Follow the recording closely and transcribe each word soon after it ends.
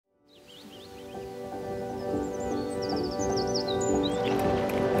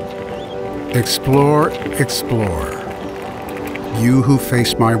Explore, explore. You who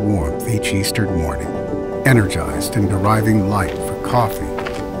face my warmth each Eastern morning, energized and deriving light for coffee,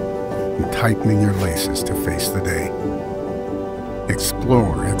 and tightening your laces to face the day.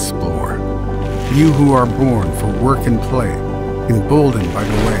 Explore, explore. You who are born for work and play, emboldened by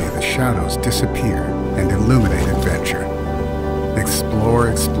the way the shadows disappear and illuminate adventure. Explore,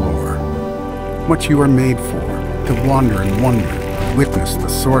 explore. What you are made for, to wander and wonder, witness the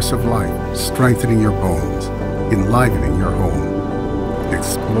source of life, strengthening your bones, enlivening your home.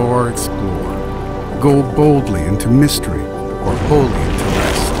 Explore, explore. Go boldly into mystery, or wholly into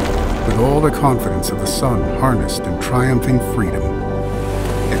rest, with all the confidence of the sun harnessed in triumphing freedom.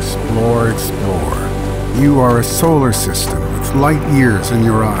 Explore, explore. You are a solar system with light years in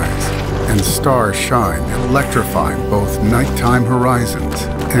your eyes, and stars shine, electrifying both nighttime horizons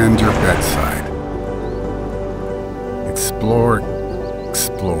and your bedside. Explore,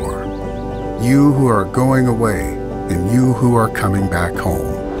 explore. You who are going away, and you who are coming back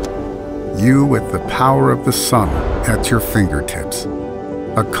home. You with the power of the sun at your fingertips,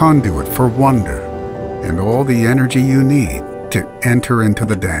 a conduit for wonder, and all the energy you need to enter into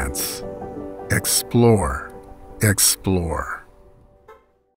the dance. Explore, explore.